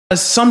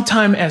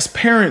Sometimes as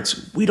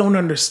parents, we don't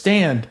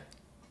understand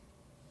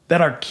that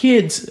our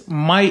kids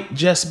might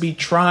just be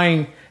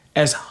trying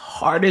as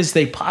hard as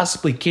they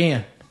possibly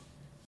can.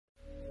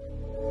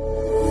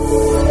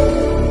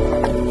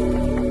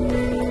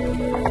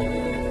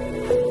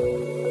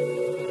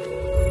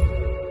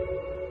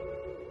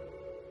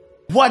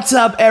 What's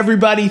up,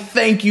 everybody?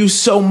 Thank you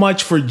so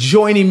much for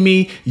joining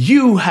me.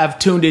 You have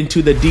tuned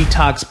into the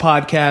Detox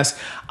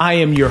Podcast. I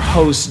am your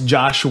host,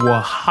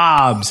 Joshua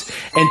Hobbs,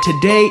 and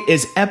today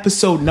is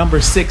episode number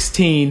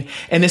 16,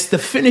 and it's the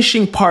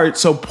finishing part,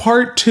 so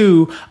part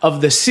 2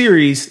 of the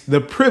series,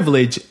 The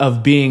Privilege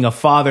of Being a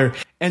Father.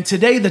 And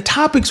today, the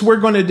topics we're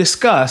going to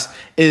discuss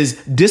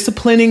is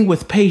disciplining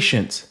with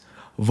patience,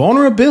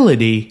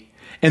 vulnerability,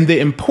 and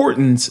the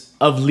importance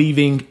of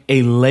leaving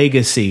a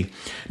legacy.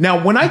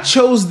 Now, when I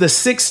chose the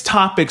 6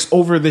 topics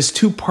over this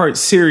 2-part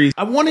series,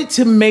 I wanted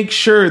to make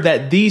sure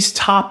that these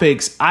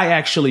topics I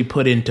actually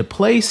put into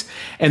place,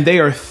 and they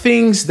are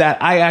things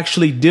that I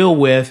actually deal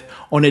with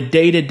on a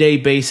day-to-day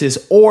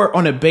basis or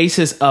on a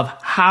basis of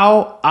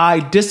how I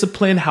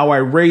discipline, how I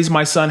raise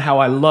my son, how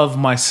I love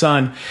my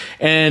son.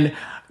 And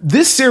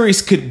this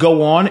series could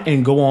go on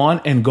and go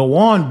on and go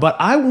on, but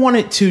I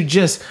wanted to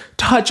just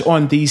touch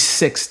on these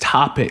 6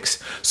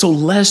 topics. So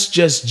let's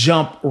just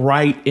jump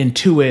right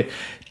into it.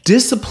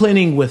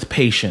 Disciplining with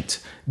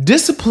patience.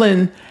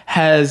 Discipline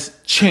has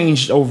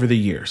changed over the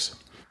years.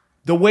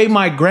 The way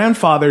my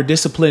grandfather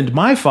disciplined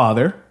my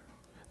father,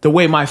 the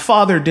way my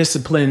father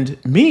disciplined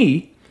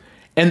me,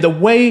 and the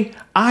way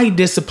I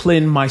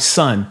discipline my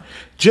son.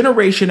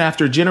 Generation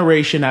after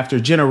generation after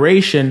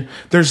generation,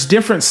 there's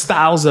different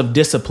styles of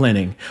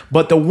disciplining.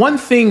 But the one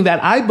thing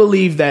that I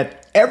believe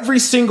that every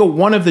single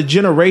one of the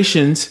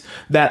generations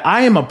that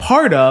I am a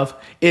part of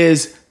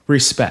is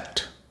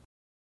respect.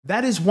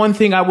 That is one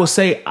thing I will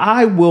say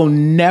I will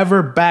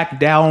never back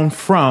down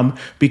from,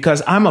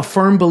 because I'm a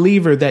firm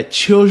believer that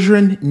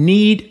children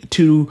need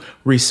to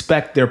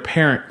respect their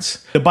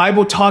parents. The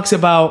Bible talks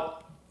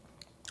about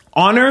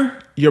honor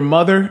your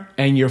mother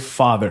and your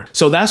father.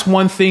 So that's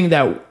one thing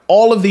that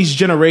all of these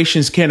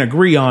generations can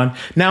agree on.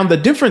 Now, the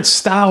different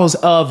styles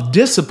of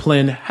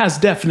discipline has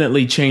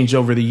definitely changed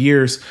over the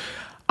years.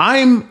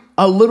 I'm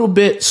a little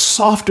bit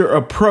softer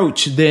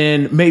approach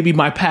than maybe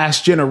my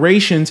past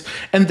generations.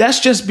 And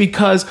that's just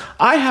because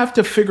I have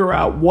to figure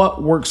out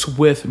what works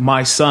with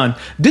my son.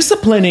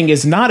 Disciplining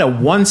is not a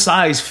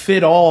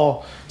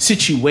one-size-fit-all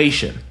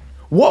situation.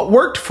 What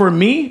worked for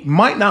me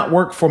might not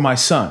work for my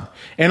son.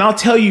 And I'll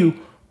tell you,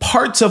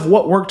 parts of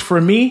what worked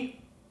for me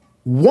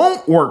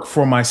won't work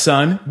for my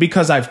son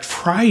because I've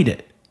tried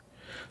it.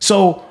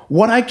 So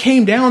what I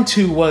came down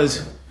to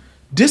was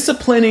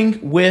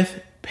disciplining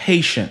with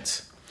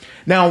patience.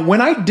 Now, when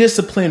I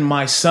discipline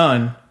my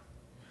son,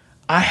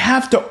 I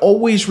have to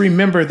always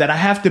remember that I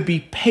have to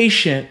be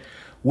patient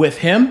with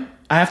him.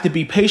 I have to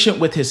be patient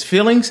with his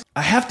feelings.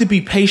 I have to be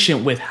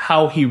patient with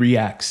how he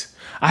reacts.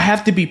 I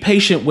have to be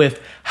patient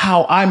with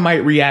how I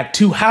might react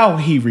to how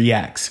he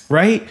reacts,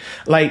 right?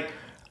 Like,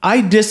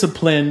 I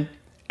discipline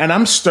and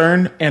I'm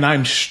stern and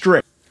I'm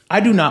strict. I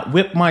do not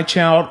whip my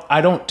child.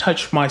 I don't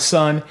touch my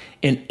son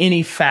in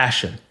any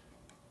fashion.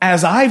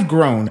 As I've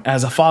grown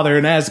as a father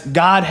and as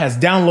God has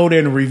downloaded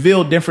and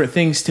revealed different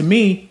things to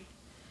me,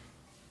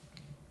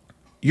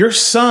 your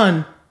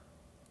son,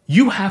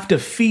 you have to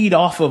feed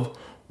off of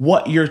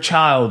what your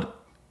child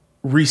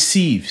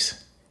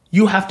receives.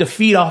 You have to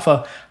feed off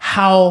of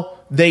how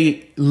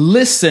they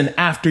listen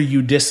after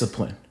you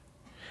discipline.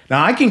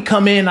 Now, I can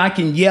come in, I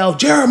can yell,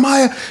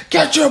 Jeremiah,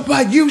 get your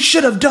butt. You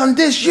should have done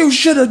this. You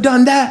should have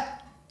done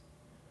that.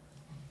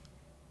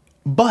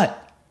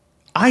 But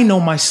I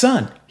know my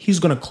son, he's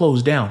going to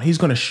close down. He's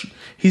going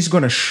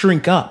to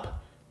shrink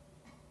up.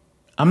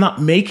 I'm not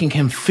making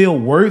him feel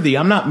worthy.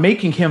 I'm not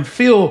making him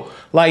feel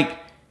like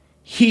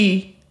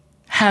he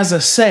has a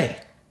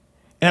say.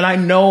 And I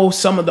know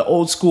some of the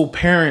old school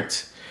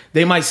parents,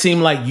 they might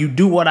seem like you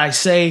do what I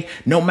say,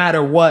 no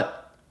matter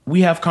what.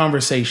 We have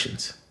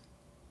conversations.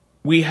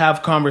 We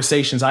have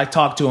conversations. I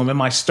talk to him.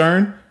 Am I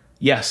stern?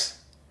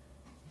 Yes.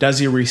 Does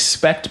he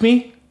respect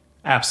me?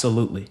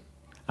 Absolutely.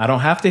 I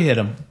don't have to hit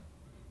him.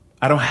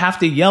 I don't have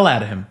to yell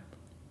at him.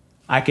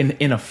 I can,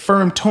 in a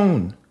firm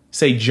tone,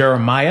 say,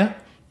 Jeremiah,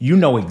 you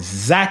know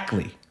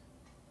exactly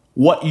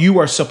what you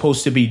are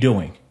supposed to be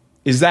doing.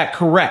 Is that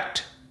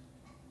correct?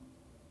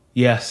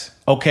 Yes.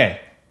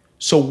 Okay.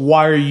 So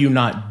why are you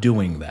not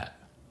doing that?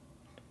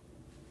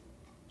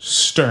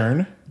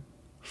 Stern,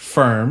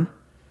 firm,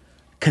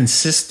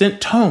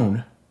 consistent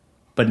tone,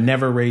 but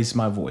never raise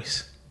my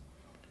voice.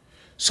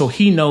 So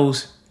he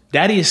knows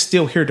Daddy is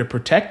still here to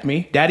protect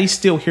me. Daddy's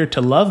still here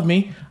to love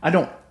me. I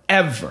don't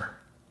ever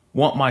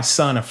want my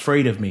son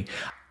afraid of me.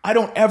 I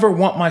don't ever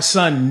want my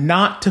son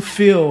not to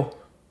feel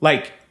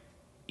like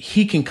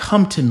he can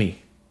come to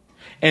me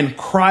and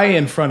cry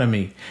in front of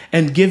me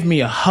and give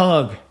me a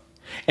hug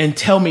and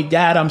tell me,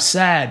 Dad, I'm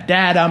sad.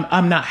 Dad,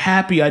 I'm not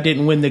happy I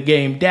didn't win the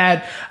game.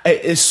 Dad,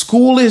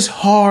 school is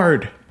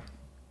hard.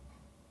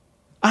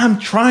 I'm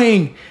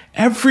trying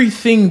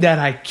everything that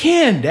I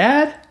can,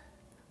 Dad.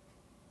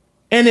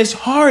 And it's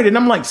hard. And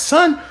I'm like,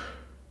 son,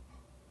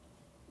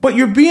 but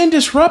you're being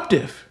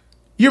disruptive.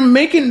 You're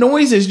making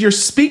noises. You're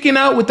speaking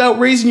out without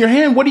raising your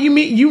hand. What do you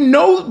mean? You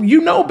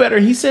know better.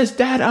 He says,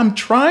 Dad, I'm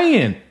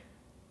trying.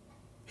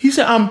 He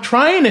said, I'm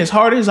trying as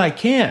hard as I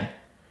can.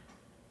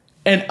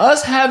 And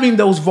us having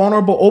those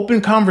vulnerable,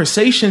 open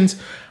conversations,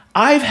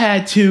 I've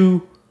had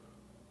to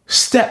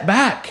step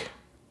back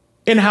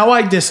in how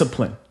I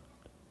discipline.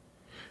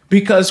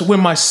 Because when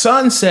my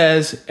son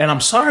says, and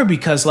I'm sorry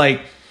because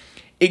like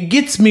it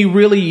gets me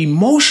really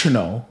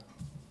emotional,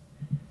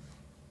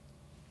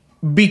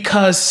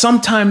 because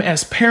sometimes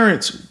as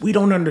parents, we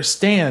don't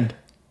understand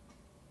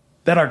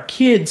that our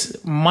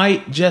kids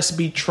might just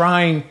be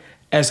trying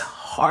as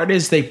hard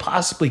as they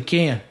possibly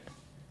can.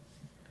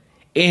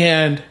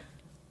 And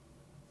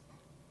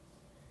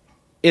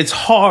it's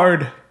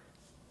hard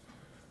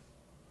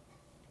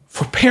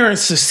for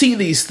parents to see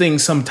these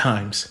things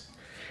sometimes.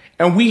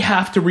 And we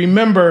have to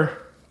remember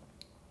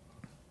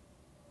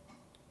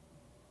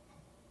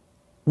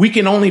we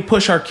can only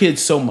push our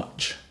kids so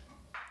much.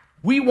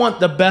 We want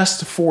the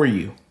best for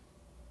you.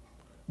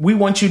 We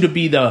want you to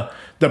be the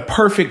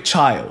perfect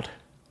child.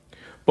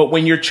 But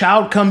when your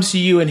child comes to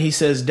you and he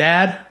says,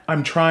 Dad,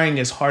 I'm trying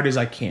as hard as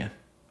I can,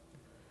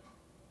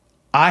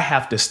 I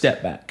have to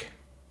step back.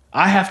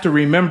 I have to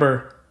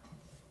remember,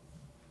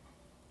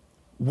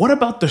 what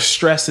about the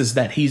stresses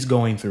that he's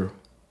going through?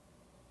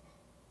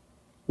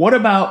 What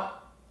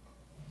about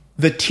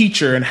the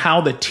teacher and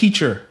how the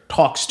teacher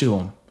talks to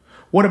him?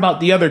 What about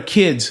the other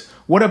kids?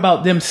 What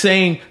about them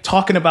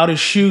talking about his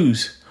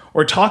shoes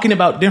or talking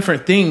about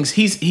different things?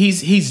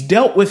 He's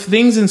dealt with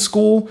things in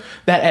school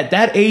that at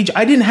that age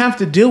I didn't have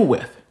to deal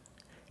with.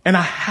 And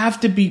I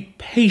have to be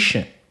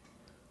patient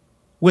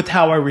with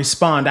how I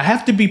respond. I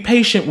have to be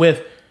patient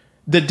with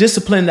the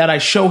discipline that I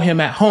show him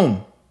at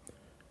home.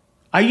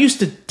 I used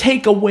to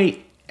take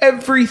away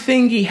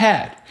everything he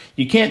had.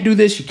 You can't do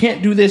this. You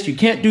can't do this. You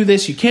can't do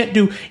this. You can't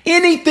do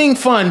anything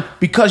fun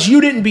because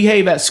you didn't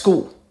behave at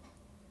school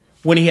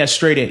when he has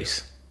straight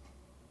A's.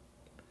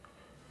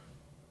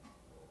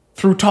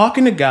 Through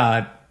talking to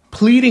God,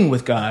 pleading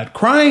with God,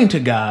 crying to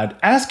God,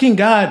 asking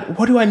God,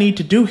 what do I need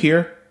to do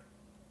here?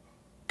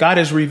 God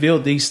has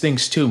revealed these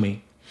things to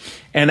me.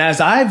 And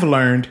as I've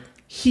learned,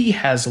 he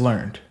has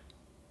learned.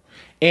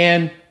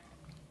 And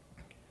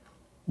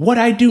what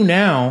I do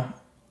now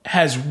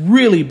has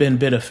really been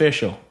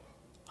beneficial.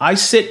 I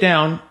sit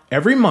down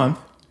every month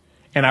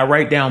and I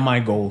write down my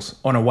goals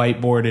on a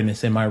whiteboard, and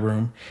it's in my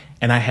room,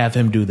 and I have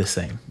him do the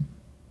same.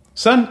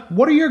 Son,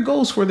 what are your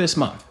goals for this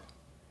month?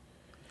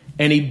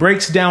 And he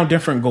breaks down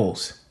different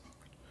goals.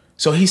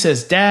 So he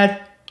says,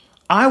 Dad,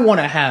 I want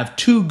to have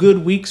 2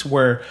 good weeks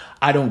where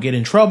I don't get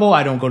in trouble.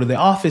 I don't go to the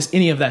office,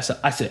 any of that stuff.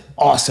 I said,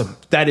 awesome.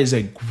 That is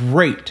a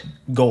great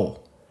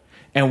goal.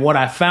 And what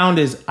I found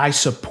is I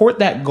support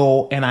that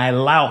goal and I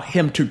allow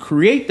him to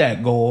create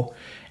that goal.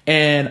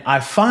 And I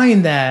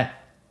find that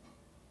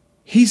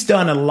he's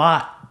done a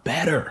lot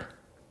better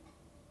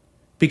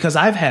because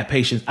I've had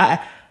patience.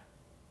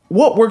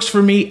 What works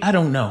for me, I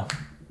don't know.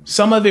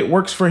 Some of it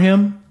works for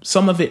him.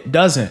 Some of it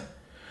doesn't.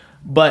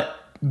 But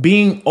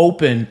being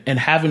open and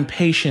having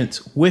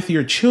patience with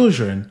your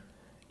children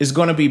is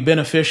going to be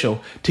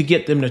beneficial to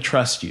get them to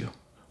trust you.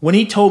 When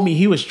he told me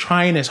he was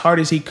trying as hard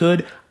as he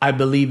could, I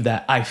believed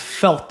that. I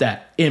felt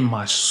that in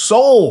my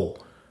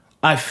soul.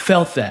 I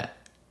felt that.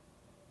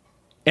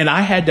 And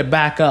I had to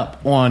back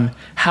up on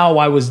how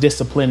I was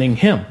disciplining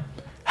him,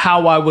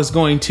 how I was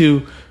going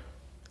to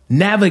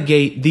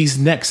navigate these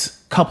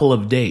next couple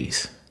of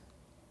days.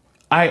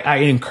 I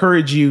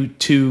encourage you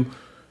to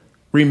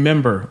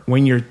remember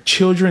when your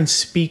children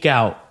speak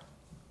out,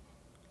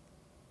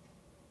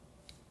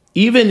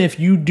 even if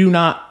you do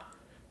not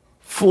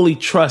fully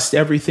trust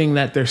everything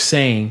that they're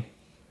saying,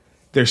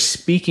 they're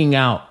speaking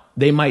out.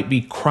 They might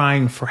be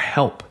crying for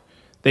help.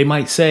 They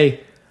might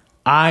say,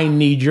 I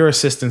need your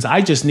assistance.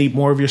 I just need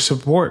more of your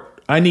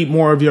support. I need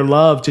more of your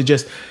love to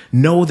just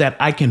know that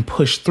I can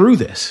push through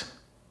this.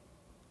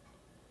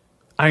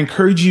 I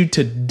encourage you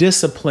to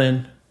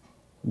discipline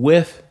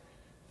with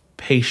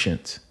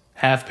patience.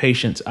 Have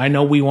patience. I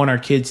know we want our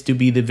kids to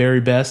be the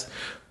very best.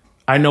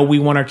 I know we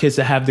want our kids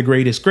to have the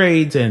greatest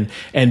grades and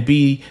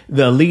be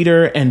the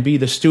leader and be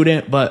the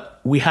student, but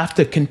we have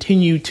to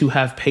continue to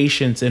have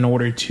patience in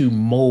order to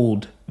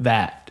mold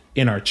that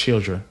in our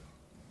children.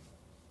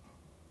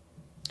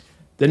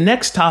 The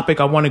next topic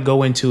I want to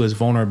go into is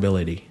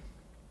vulnerability.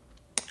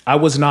 I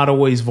was not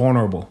always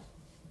vulnerable.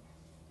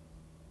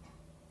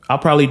 I'll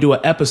probably do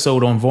an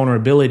episode on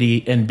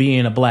vulnerability and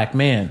being a black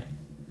man.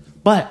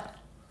 But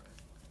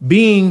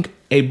being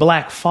a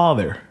black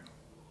father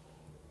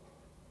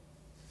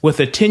with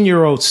a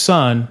 10-year-old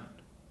son,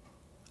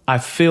 I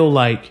feel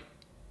like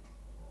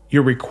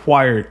you're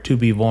required to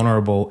be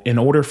vulnerable in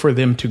order for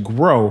them to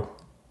grow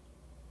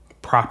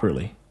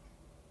properly.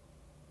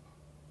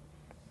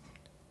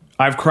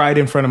 I've cried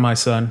in front of my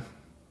son.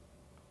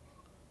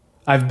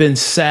 I've been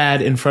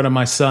sad in front of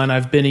my son.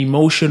 I've been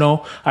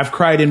emotional. I've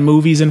cried in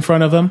movies in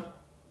front of him.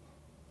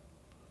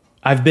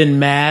 I've been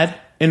mad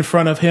in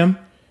front of him.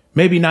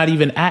 Maybe not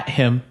even at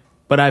him,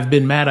 but I've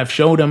been mad. I've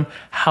showed him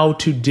how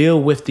to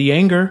deal with the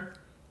anger,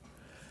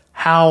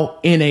 how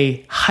in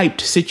a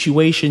hyped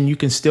situation you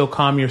can still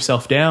calm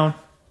yourself down.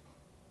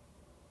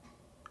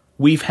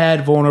 We've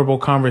had vulnerable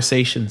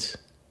conversations.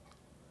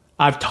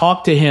 I've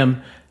talked to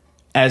him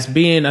as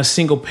being a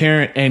single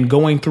parent and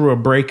going through a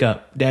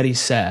breakup. Daddy's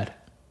sad.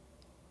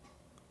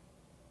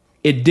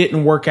 It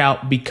didn't work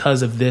out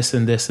because of this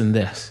and this and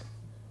this.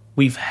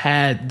 We've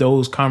had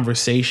those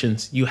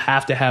conversations. You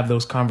have to have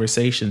those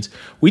conversations.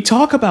 We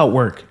talk about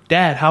work.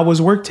 Dad, how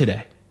was work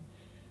today?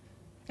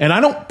 And I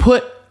don't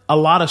put a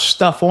lot of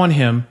stuff on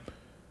him,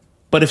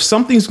 but if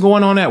something's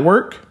going on at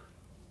work,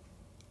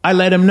 I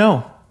let him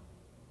know.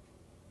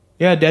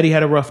 Yeah, Daddy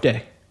had a rough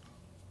day.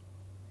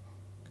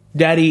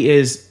 Daddy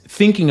is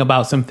thinking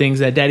about some things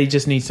that Daddy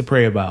just needs to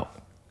pray about.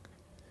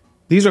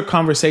 These are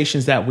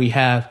conversations that we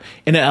have,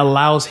 and it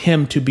allows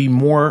him to be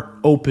more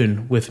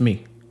open with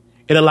me.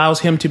 It allows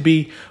him to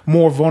be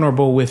more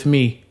vulnerable with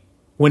me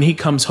when he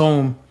comes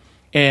home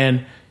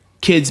and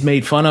kids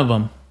made fun of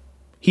him.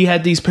 He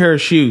had these pair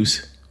of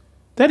shoes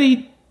that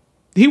he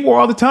wore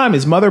all the time.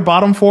 His mother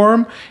bought them for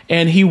him,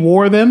 and he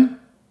wore them,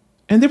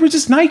 and they were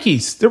just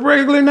Nikes. They're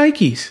regular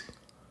Nikes.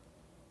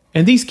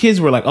 And these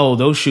kids were like, oh,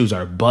 those shoes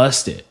are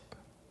busted.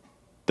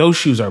 Those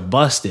shoes are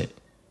busted.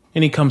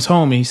 And he comes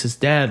home and he says,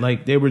 Dad,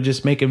 like they were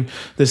just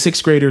the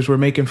sixth graders were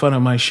making fun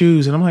of my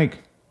shoes. And I'm like,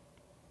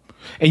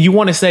 and you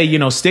want to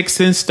say, sticks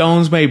and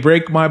stones may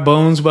break my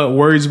bones, but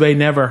words may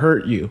never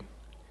hurt you.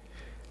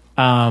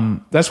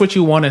 That's what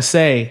you want to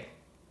say.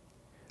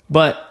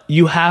 But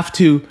you have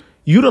to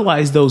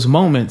utilize those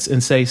moments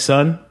and say,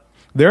 son,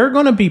 there are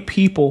going to be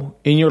people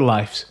in your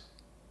lives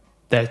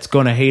that's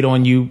going to hate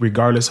on you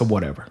regardless of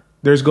whatever.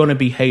 There's going to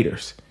be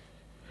haters.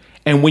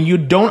 And when you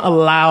don't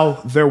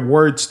allow their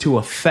words to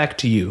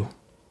affect you,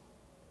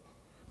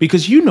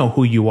 because you know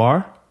who you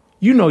are,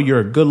 you know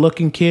you're a good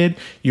looking kid,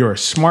 you're a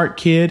smart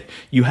kid,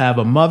 you have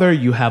a mother,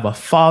 you have a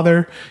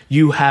father,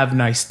 you have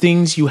nice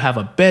things, you have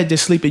a bed to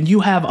sleep in, you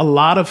have a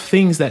lot of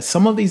things that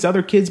some of these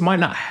other kids might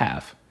not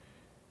have.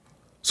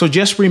 So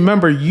just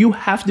remember, you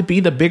have to be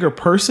the bigger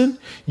person,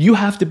 you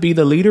have to be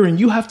the leader, and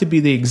you have to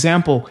be the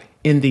example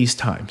in these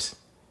times.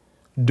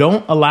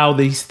 Don't allow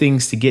these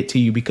things to get to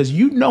you because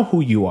you know who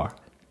you are.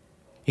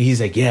 And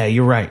he's like, yeah,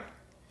 you're right.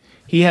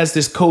 He has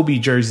this Kobe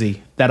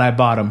jersey that I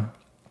bought him.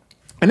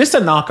 And it's a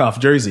knockoff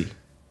jersey.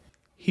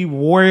 He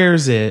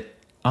wears it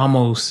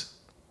almost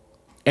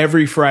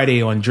every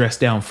Friday on Dress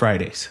Down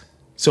Fridays.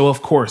 So,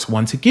 of course,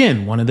 once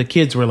again, one of the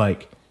kids were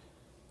like,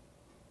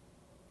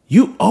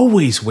 you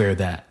always wear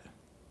that.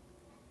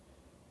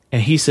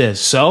 And he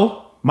says, so?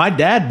 My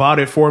dad bought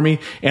it for me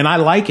and I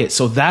like it.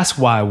 So that's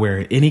why I wear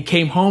it. And he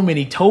came home and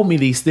he told me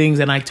these things.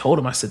 And I told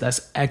him, I said,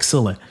 that's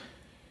excellent.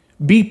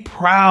 Be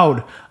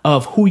proud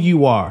of who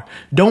you are.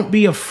 Don't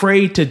be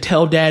afraid to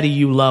tell daddy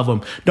you love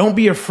him. Don't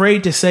be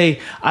afraid to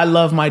say, I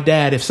love my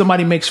dad. If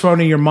somebody makes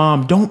fun of your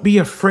mom, don't be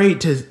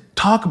afraid to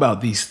talk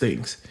about these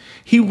things.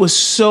 He was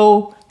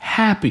so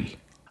happy.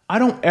 I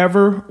don't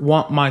ever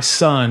want my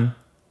son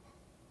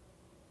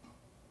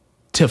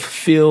to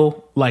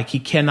feel like he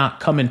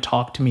cannot come and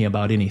talk to me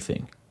about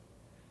anything.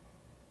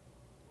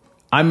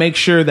 I make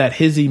sure that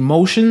his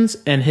emotions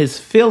and his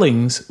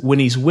feelings when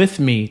he's with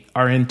me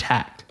are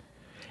intact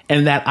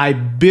and that I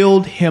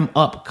build him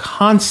up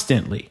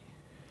constantly.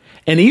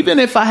 And even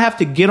if I have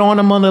to get on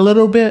him a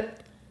little bit,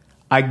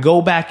 I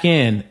go back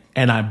in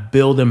and I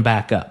build him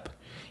back up.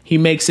 He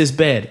makes his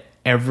bed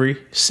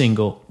every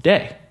single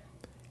day.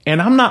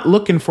 And I'm not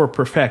looking for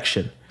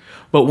perfection.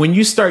 But when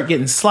you start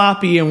getting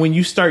sloppy and when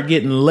you start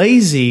getting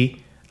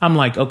lazy, I'm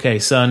like, okay,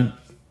 son,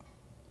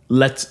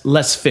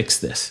 let's fix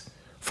this.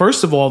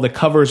 First of all, the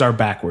covers are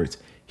backwards.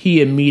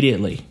 He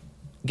immediately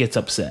gets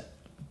upset.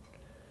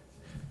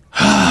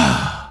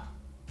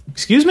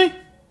 Excuse me?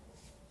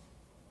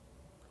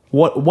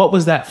 What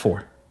was that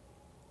for?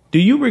 Do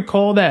you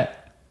recall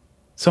that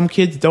some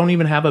kids don't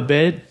even have a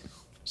bed?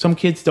 Some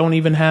kids don't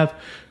even have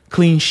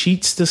clean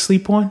sheets to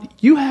sleep on?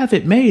 You have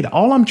it made.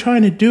 All I'm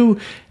trying to do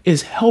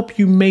is help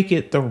you make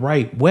it the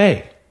right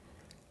way.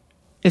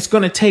 It's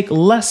going to take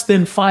less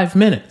than 5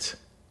 minutes.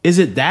 Is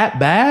it that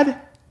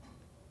bad?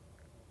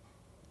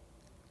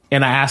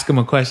 And I ask him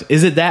a question.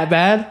 Is it that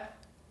bad?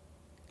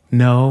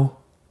 No.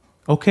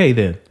 Okay,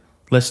 then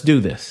let's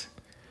do this.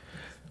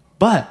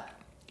 But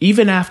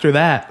even after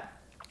that,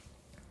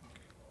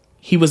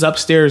 he was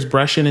upstairs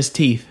brushing his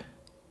teeth.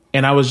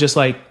 And I was just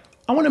like,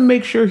 I want to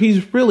make sure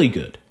he's really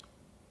good.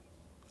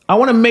 I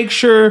want to make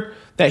sure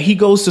that he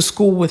goes to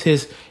school with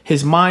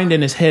his mind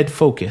and his head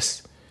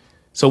focused.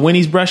 So when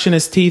he's brushing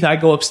his teeth, I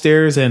go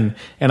upstairs and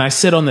I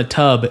sit on the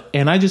tub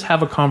and I just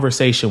have a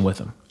conversation with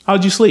him.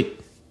 How'd you sleep?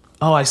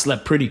 Oh, I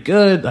slept pretty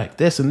good, like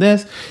this and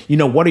this.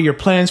 What are your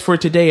plans for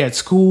today at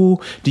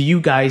school? Do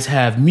you guys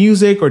have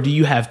music or do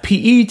you have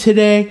PE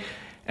today?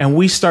 And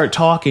we start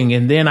talking.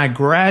 And then I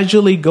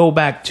gradually go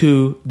back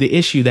to the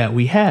issue that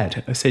we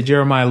had. I said,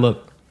 Jeremiah,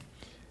 look,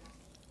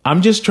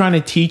 I'm just trying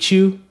to teach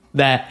you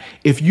that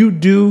if you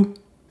do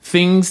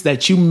things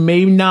that you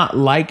may not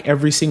like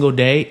every single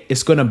day,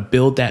 it's going to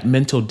build that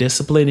mental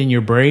discipline in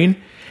your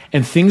brain.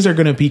 and things are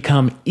going to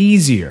become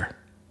easier.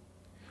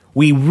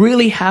 We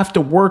really have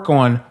to work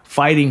on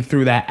fighting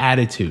through that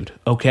attitude,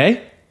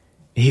 okay?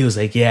 He was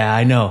like, yeah,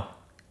 I know.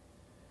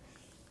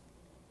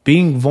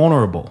 Being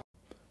vulnerable.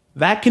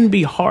 That can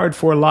be hard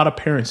for a lot of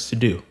parents to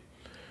do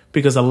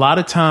because a lot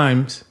of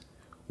times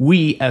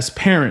we as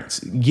parents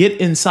get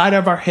inside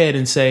of our head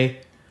and say,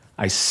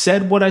 I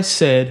said what I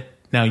said.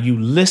 Now you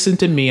listen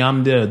to me.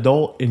 I'm the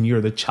adult and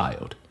you're the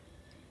child.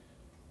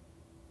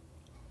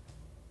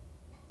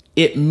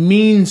 It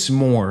means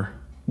more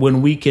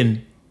when we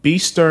can be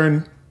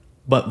stern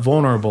but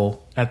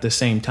vulnerable at the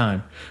same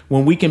time.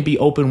 When we can be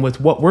open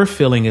with what we're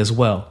feeling as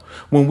well.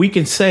 When we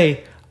can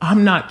say,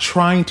 I'm not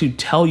trying to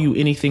tell you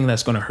anything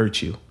that's going to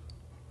hurt you.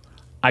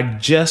 I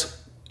just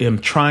am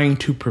trying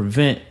to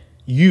prevent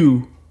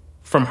you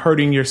from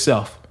hurting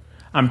yourself.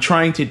 I'm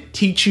trying to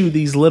teach you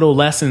these little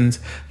lessons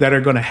that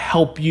are going to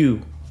help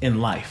you in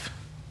life.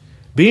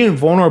 Being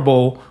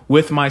vulnerable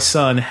with my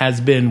son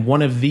has been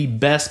one of the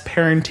best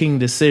parenting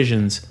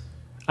decisions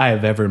I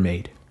have ever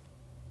made.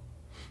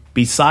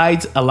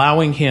 Besides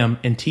allowing him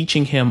and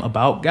teaching him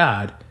about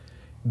God,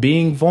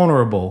 being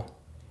vulnerable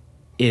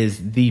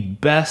is the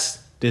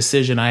best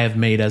decision I have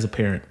made as a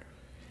parent.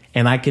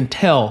 And I can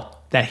tell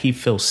that he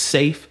feels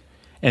safe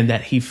and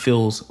that he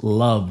feels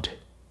loved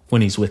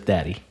when he's with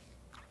daddy.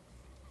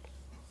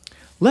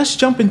 Let's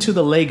jump into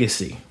the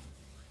legacy.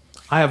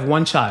 I have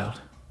one child.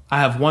 I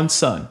have one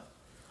son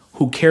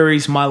who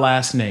carries my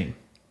last name,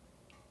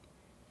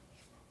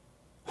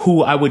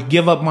 who I would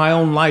give up my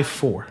own life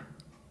for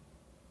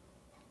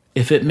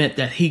if it meant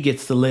that he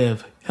gets to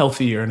live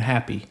healthier and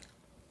happy.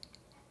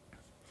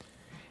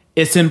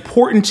 It's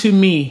important to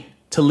me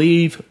to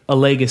leave a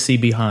legacy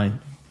behind.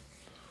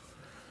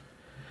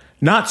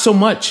 Not so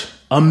much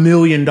 $1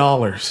 million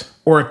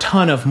or a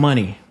ton of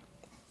money.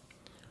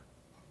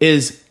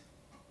 Is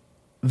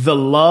the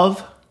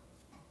love,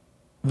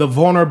 the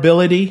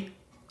vulnerability,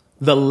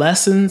 the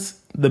lessons,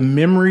 the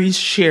memories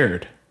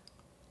shared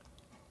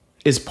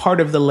is part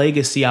of the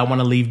legacy I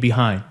want to leave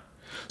behind.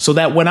 So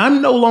that when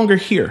I'm no longer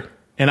here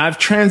and I've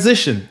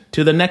transitioned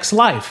to the next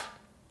life,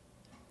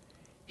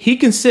 he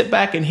can sit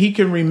back and he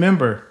can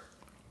remember.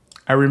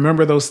 I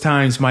remember those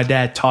times my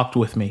dad talked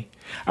with me.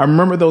 I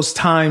remember those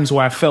times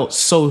where I felt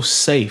so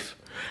safe.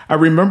 I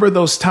remember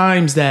those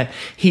times that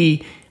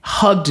he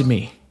hugged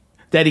me,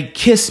 that he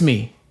kissed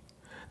me.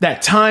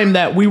 That time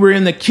that we were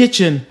in the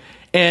kitchen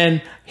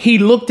and he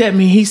looked at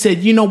me, he said,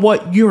 you know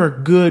what? You're a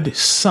good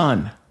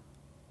son.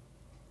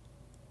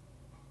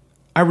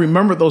 I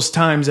remember those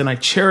times and I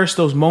cherish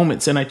those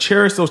moments and I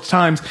cherish those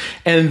times.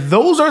 And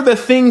those are the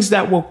things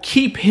that will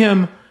keep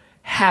him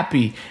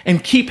happy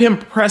and keep him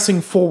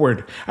pressing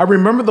forward. I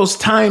remember those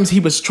times he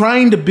was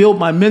trying to build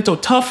my mental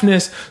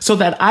toughness so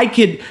that I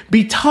could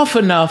be tough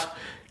enough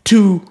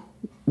to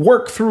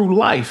work through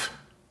life.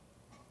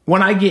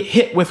 When I get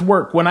hit with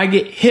work, when I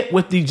get hit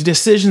with these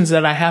decisions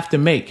that I have to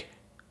make.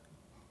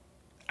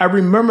 I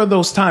remember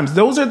those times.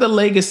 Those are the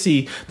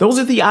legacy. Those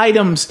are the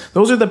items.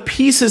 Those are the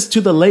pieces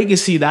to the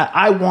legacy that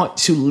I want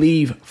to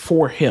leave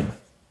for him.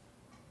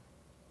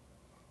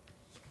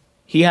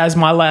 He has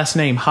my last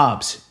name,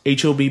 Hobbs,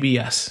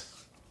 Hobbs.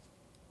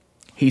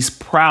 He's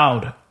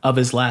proud of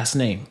his last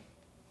name.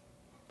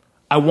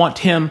 I want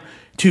him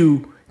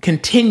to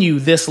continue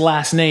this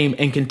last name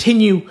and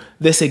continue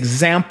this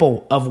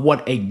example of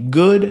what a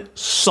good,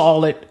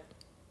 solid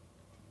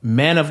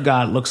man of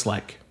God looks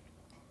like.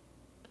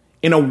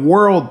 In a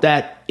world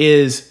that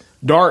is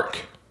dark,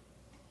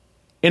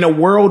 in a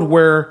world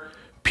where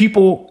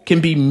people can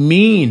be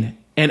mean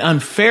and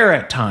unfair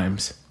at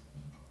times,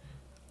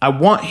 I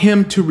want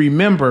him to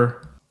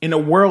remember, in a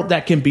world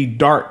that can be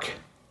dark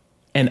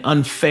and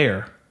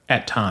unfair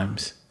at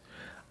times,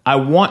 I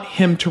want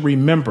him to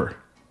remember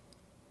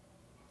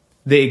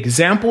the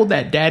example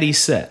that daddy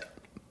set,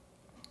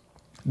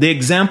 the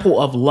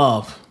example of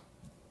love,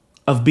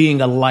 of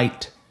being a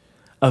light,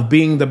 of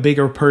being the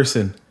bigger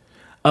person,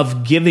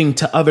 of giving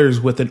to others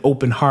with an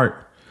open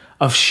heart,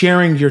 of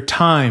sharing your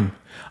time,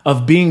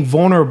 of being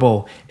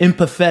vulnerable,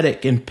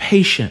 empathetic, and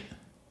patient.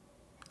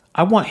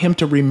 I want him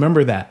to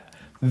remember that.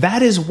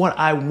 That is what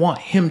I want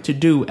him to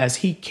do as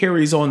he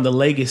carries on the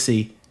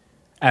legacy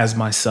as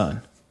my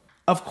son.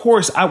 Of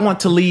course, I want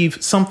to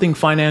leave something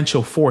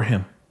financial for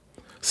him,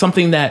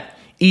 something that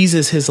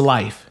eases his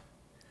life.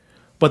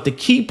 But the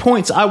key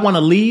points I want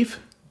to leave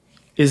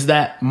is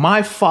that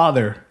my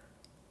father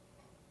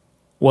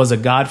was a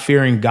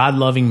God-fearing,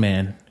 God-loving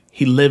man.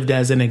 He lived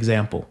as an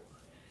example.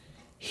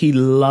 He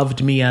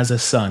loved me as a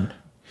son.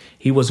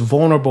 He was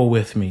vulnerable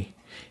with me.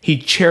 He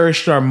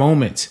cherished our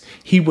moments.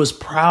 He was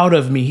proud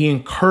of me. He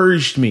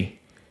encouraged me.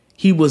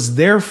 He was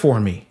there for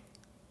me.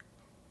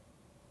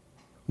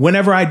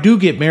 Whenever I do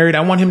get married,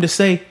 I want him to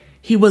say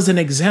he was an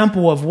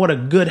example of what a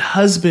good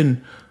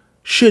husband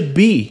should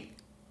be.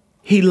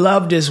 He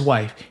loved his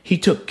wife. He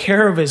took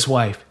care of his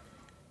wife.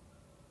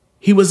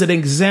 He was an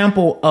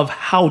example of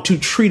how to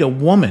treat a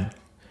woman.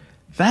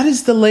 That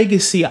is the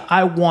legacy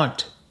I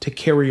want to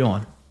carry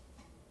on.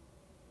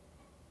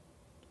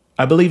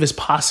 I believe it's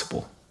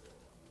possible.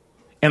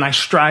 And I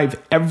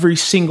strive every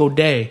single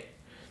day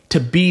to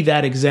be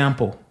that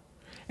example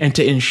and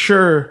to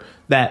ensure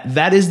that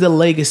that is the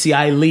legacy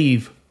I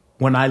leave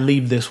when I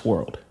leave this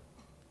world.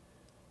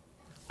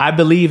 I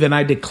believe and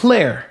I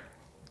declare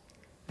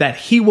that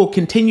he will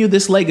continue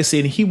this legacy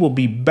and he will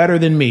be better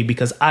than me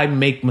because I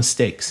make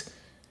mistakes.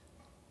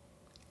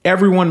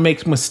 Everyone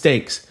makes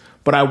mistakes,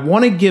 but I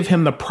want to give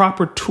him the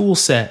proper tool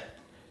set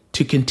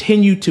to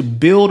continue to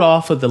build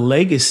off of the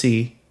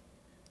legacy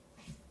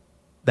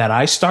that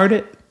I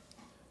started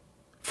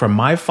from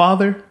my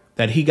father,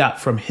 that he got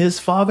from his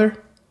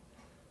father.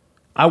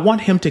 I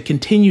want him to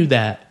continue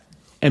that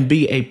and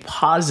be a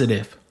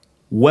positive,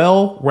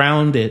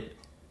 well-rounded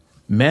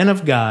man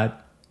of God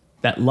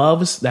that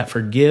loves, that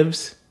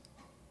forgives,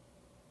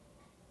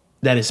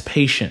 that is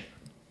patient,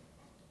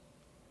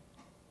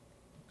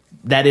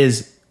 that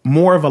is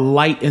more of a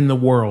light in the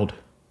world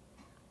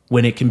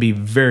when it can be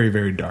very,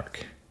 very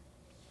dark.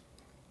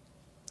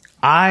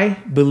 I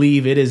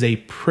believe it is a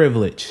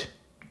privilege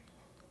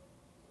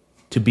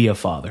to be a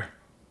father.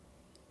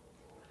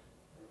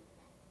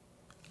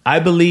 I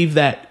believe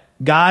that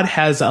God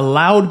has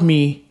allowed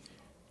me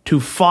to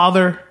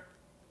father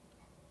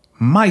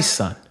my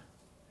son.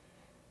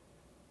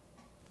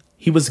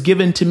 He was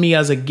given to me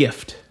as a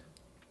gift.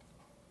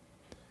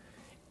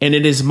 And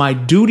it is my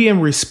duty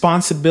and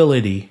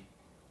responsibility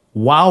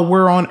while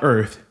we're on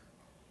earth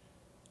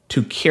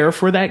to care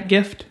for that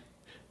gift,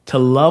 to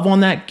love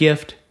on that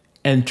gift,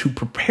 and to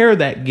prepare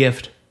that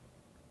gift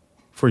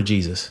for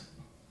Jesus.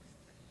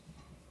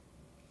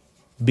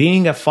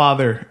 Being a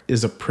father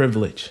is a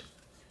privilege.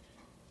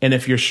 And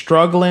if you're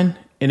struggling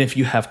and if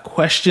you have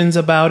questions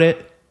about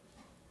it,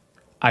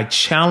 I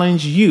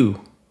challenge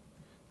you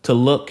to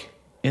look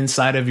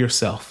inside of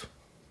yourself,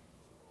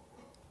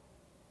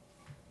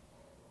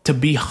 to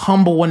be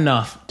humble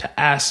enough to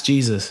ask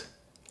Jesus,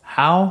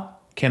 how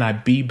can I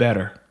be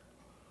better?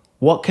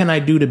 What can I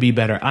do to be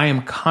better? I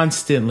am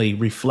constantly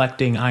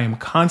reflecting. I am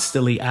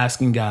constantly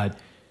asking God,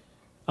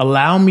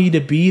 allow me to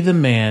be the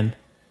man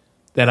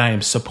that I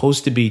am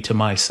supposed to be to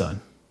my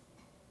son.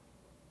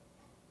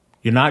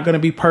 You're not going to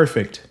be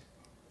perfect,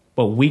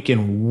 but we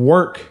can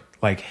work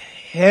like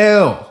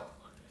hell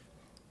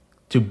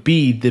to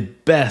be the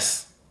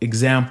best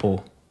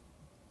example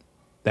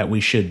that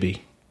we should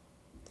be.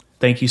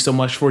 Thank you so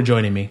much for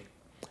joining me.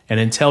 And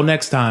until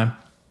next time,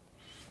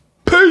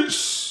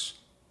 peace.